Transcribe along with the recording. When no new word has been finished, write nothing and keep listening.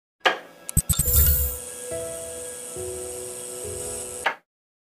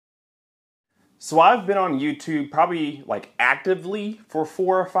So I've been on YouTube probably like actively for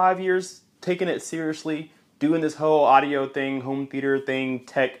 4 or 5 years, taking it seriously, doing this whole audio thing, home theater thing,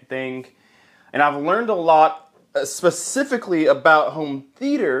 tech thing. And I've learned a lot specifically about home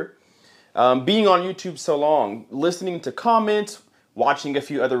theater, being on YouTube so long, listening to comments, watching a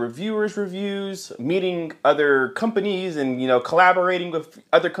few other reviewers' reviews, meeting other companies and, collaborating with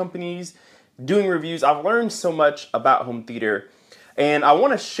other companies, doing reviews. I've learned so much about home theater. And I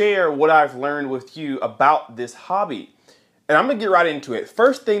want to share what I've learned with you about this hobby. And I'm going to get right into it.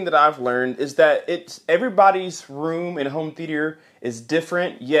 First thing that I've learned is that everybody's room in home theater is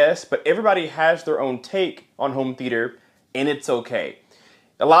different, yes, but everybody has their own take on home theater, and it's okay.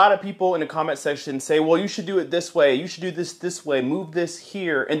 A lot of people in the comment section say, well, you should do it this way, you should do this way, move this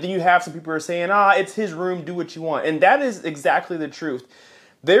here. And then you have some people who are saying, it's his room, do what you want. And that is exactly the truth.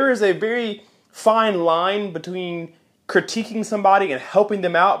 There is a very fine line between critiquing somebody and helping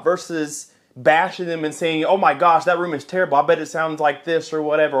them out versus bashing them and saying, oh my gosh, that room is terrible, I bet it sounds like this or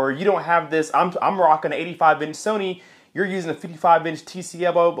whatever, or you don't have this, I'm rocking an 85-inch Sony, you're using a 55-inch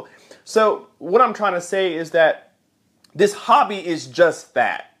TCL. So what I'm trying to say is that this hobby is just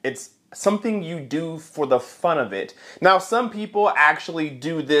that. It's something you do for the fun of it. Now, some people actually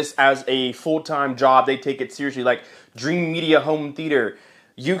do this as a full-time job. They take it seriously, like Dream Media Home Theater.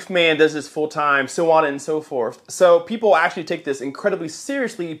 Youthman does this full-time, so on and so forth. So people actually take this incredibly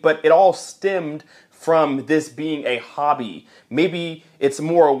seriously, but it all stemmed from this being a hobby. Maybe it's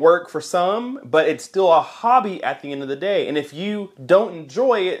more work for some, but it's still a hobby at the end of the day. And if you don't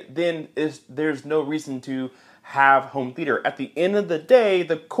enjoy it, then there's no reason to have home theater. At the end of the day,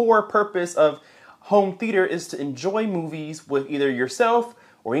 the core purpose of home theater is to enjoy movies with either yourself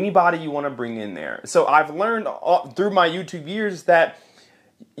or anybody you want to bring in there. So I've learned through my YouTube years that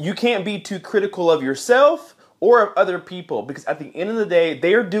you can't be too critical of yourself or of other people, because at the end of the day,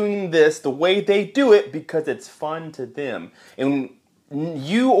 they're doing this the way they do it because it's fun to them. And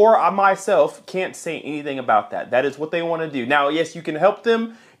you or I myself can't say anything about that. That is what they want to do. Now, yes, you can help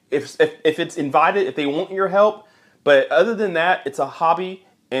them if it's invited, if they want your help. But other than that, it's a hobby,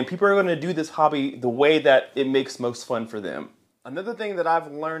 and people are going to do this hobby the way that it makes most fun for them. Another thing that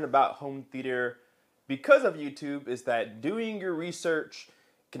I've learned about home theater because of YouTube is that doing your research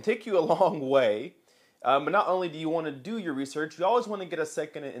can take you a long way. But not only do you want to do your research, you always want to get a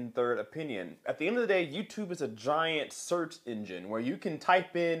second and third opinion. At the end of the day, YouTube is a giant search engine where you can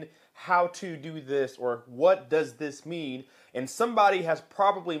type in how to do this or what does this mean, and somebody has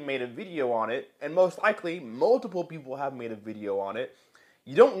probably made a video on it, and most likely multiple people have made a video on it.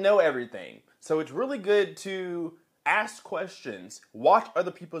 You don't know everything, so it's really good to ask questions, watch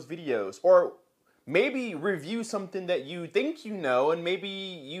other people's videos, or maybe review something that you think you know and maybe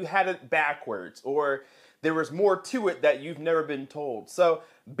you had it backwards, or there was more to it that you've never been told. So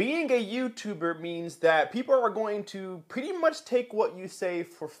being a YouTuber means that people are going to pretty much take what you say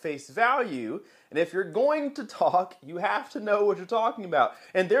for face value. And if you're going to talk, you have to know what you're talking about.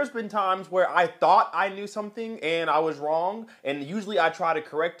 And there's been times where I thought I knew something and I was wrong. And usually I try to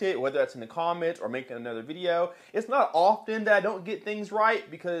correct it, whether that's in the comments or making another video. It's not often that I don't get things right,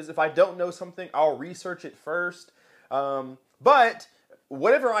 because if I don't know something, I'll research it first. But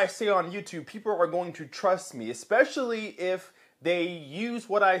whatever I say on YouTube, people are going to trust me, especially if they use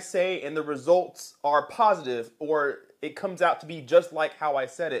what I say and the results are positive, or it comes out to be just like how I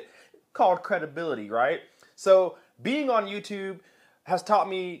said it. Called credibility, right? So being on YouTube has taught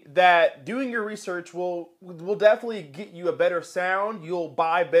me that doing your research will definitely get you a better sound. You'll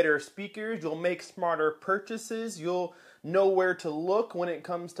buy better speakers. You'll make smarter purchases. You'll know where to look when it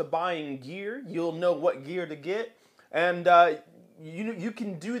comes to buying gear. You'll know what gear to get. And you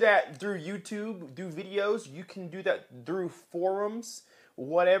can do that through YouTube, do videos. You can do that through forums,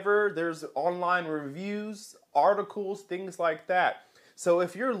 whatever. There's online reviews, articles, things like that. So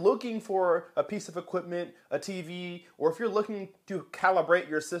if you're looking for a piece of equipment, a TV, or if you're looking to calibrate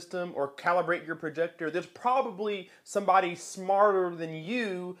your system or calibrate your projector, there's probably somebody smarter than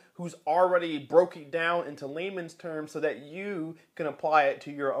you who's already broke it down into layman's terms so that you can apply it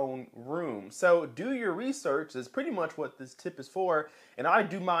to your own room. So do your research is pretty much what this tip is for, and I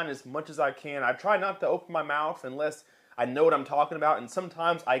do mine as much as I can. I try not to open my mouth unless I know what I'm talking about, and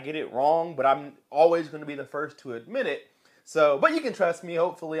sometimes I get it wrong, but I'm always going to be the first to admit it. So, but you can trust me.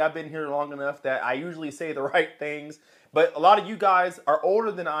 Hopefully, I've been here long enough that I usually say the right things. But a lot of you guys are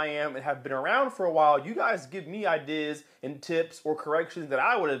older than I am and have been around for a while. You guys give me ideas and tips or corrections that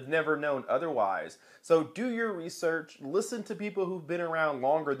I would have never known otherwise. So do your research, listen to people who've been around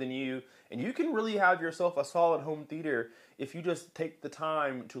longer than you, and you can really have yourself a solid home theater if you just take the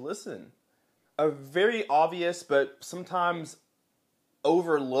time to listen. A very obvious but sometimes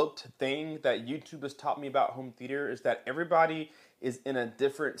overlooked thing that YouTube has taught me about home theater is that everybody is in a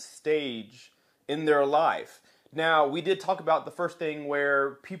different stage in their life. Now, we did talk about the first thing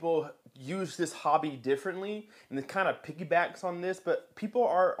where people use this hobby differently, and it kind of piggybacks on this, but people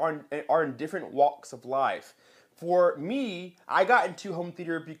are in different walks of life. For me, I got into home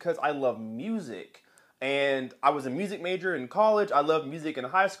theater because I love music. And I was a music major in college. I loved music in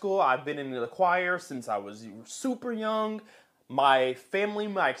high school. I've been in the choir since I was super young. My family,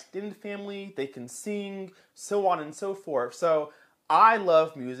 my extended family, they can sing, so on and so forth. So I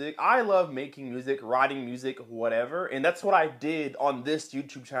love music. I love making music, writing music, whatever. And that's what I did on this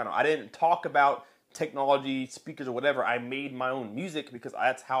YouTube channel. I didn't talk about technology, speakers, or whatever. I made my own music because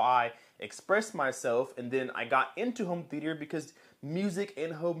that's how I express myself. And then I got into home theater because music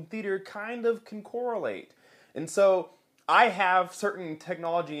and home theater kind of can correlate. And so I have certain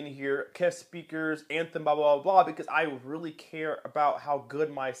technology in here, guest speakers, anthem, blah, blah, blah, because I really care about how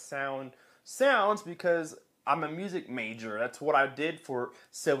good my sound sounds because I'm a music major. That's what I did for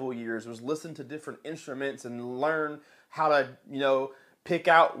several years, was listen to different instruments and learn how to, pick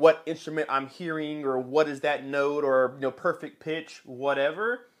out what instrument I'm hearing or what is that note or, perfect pitch,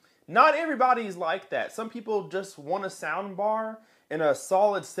 whatever. Not everybody's like that. Some people just want a sound bar and a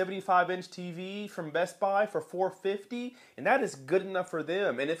solid 75-inch TV from Best Buy for $450, and that is good enough for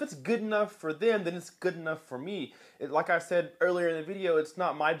them. And if it's good enough for them, then it's good enough for me. Like I said earlier in the video, it's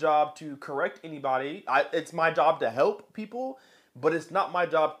not my job to correct anybody. It's my job to help people, but it's not my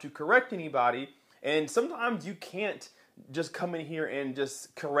job to correct anybody. And sometimes you can't just come in here and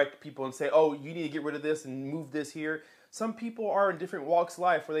just correct people and say, oh, you need to get rid of this and move this here. Some people are in different walks of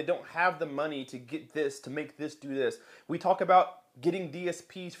life where they don't have the money to get this, to make this, do this. We talk about getting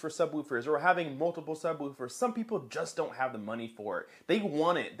DSPs for subwoofers or having multiple subwoofers. Some people just don't have the money for it. They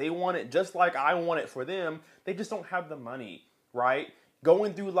want it. They want it just like I want it for them. They just don't have the money, right?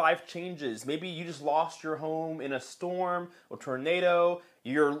 Going through life changes. Maybe you just lost your home in a storm or tornado.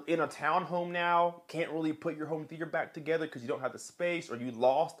 You're in a townhome now. Can't really put your home theater back together because you don't have the space or you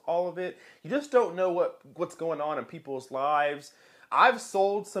lost all of it. You just don't know what's going on in people's lives. I've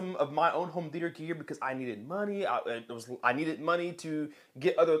sold some of my own home theater gear because I needed money. I needed money to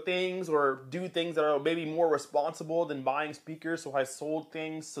get other things or do things that are maybe more responsible than buying speakers. So I sold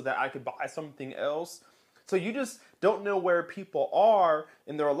things so that I could buy something else. So you just don't know where people are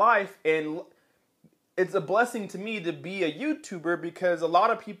in their life. And it's a blessing to me to be a YouTuber because a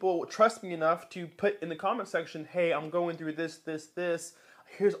lot of people trust me enough to put in the comment section, hey, I'm going through this.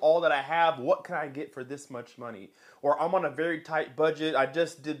 Here's all that I have. What can I get for this much money? Or I'm on a very tight budget. I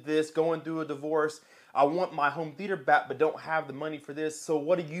just did this, going through a divorce. I want my home theater back, but don't have the money for this. So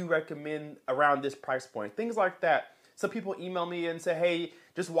what do you recommend around this price point? Things like that. Some people email me and say, hey,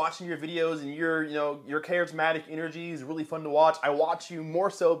 just watching your videos and your charismatic energy is really fun to watch. I watch you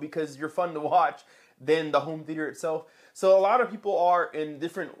more so because you're fun to watch than the home theater itself. So a lot of people are in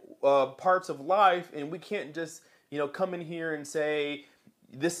different parts of life, and we can't just come in here and say,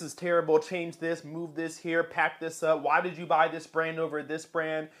 this is terrible, change this, move this here, pack this up. Why did you buy this brand over this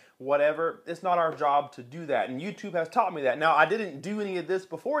brand? Whatever. It's not our job to do that. And YouTube has taught me that. Now, I didn't do any of this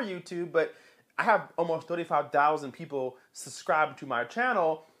before YouTube, but I have almost 35,000 people subscribed to my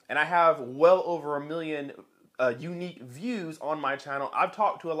channel, and I have well over 1 million unique views on my channel. I've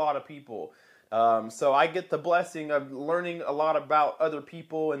talked to a lot of people. So I get the blessing of learning a lot about other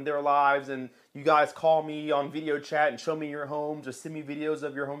people and their lives, and you guys call me on video chat and show me your homes or send me videos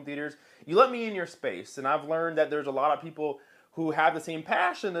of your home theaters. You let me in your space, and I've learned that there's a lot of people who have the same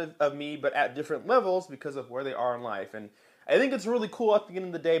passion of me, but at different levels because of where they are in life. And I think it's really cool at the end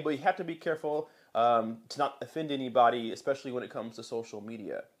of the day, but you have to be careful to not offend anybody, especially when it comes to social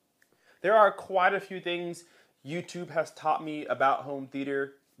media. There are quite a few things YouTube has taught me about home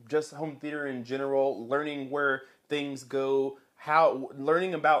theater, just home theater in general, learning where things go,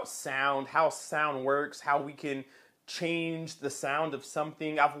 learning about sound, how sound works, how we can change the sound of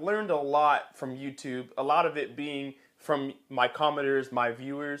something. I've learned a lot from YouTube, a lot of it being from my commenters, my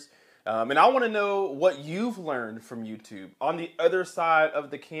viewers. And I want to know what you've learned from YouTube on the other side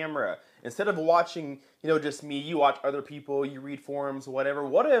of the camera. Instead of watching, just me, you watch other people, you read forums, whatever.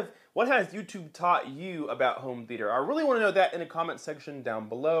 What has YouTube taught you about home theater? I really want to know that in the comment section down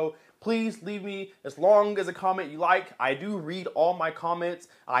below. Please leave me as long as a comment you like. I do read all my comments.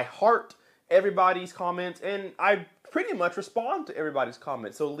 I heart everybody's comments, and I pretty much respond to everybody's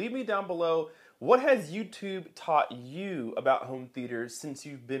comments. So leave me down below. What has YouTube taught you about home theater since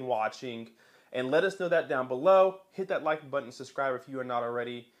you've been watching? And let us know that down below. Hit that like button, subscribe if you are not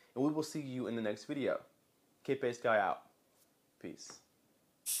already, and we will see you in the next video. Kpaceguy out. Peace.